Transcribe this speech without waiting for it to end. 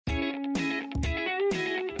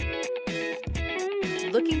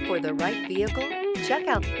Looking for the right vehicle? Check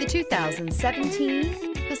out the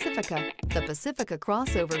 2017 Pacifica. The Pacifica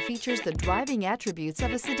crossover features the driving attributes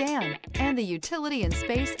of a sedan and the utility and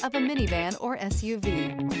space of a minivan or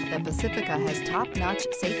SUV. The Pacifica has top-notch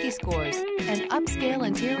safety scores, an upscale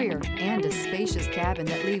interior, and a spacious cabin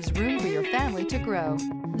that leaves room for your family to grow.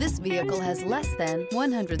 This vehicle has less than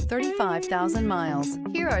 135,000 miles.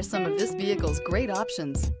 Here are some of this vehicle's great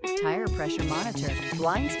options: tire pressure monitor,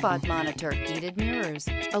 blind spot monitor, heated mirrors,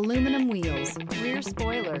 aluminum wheels, rear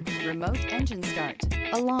spoiler, remote engine start,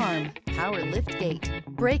 alarm, power lift gate,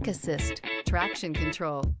 brake assist, traction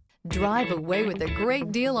control. Drive away with a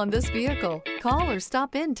great deal on this vehicle. Call or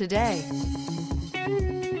stop in today.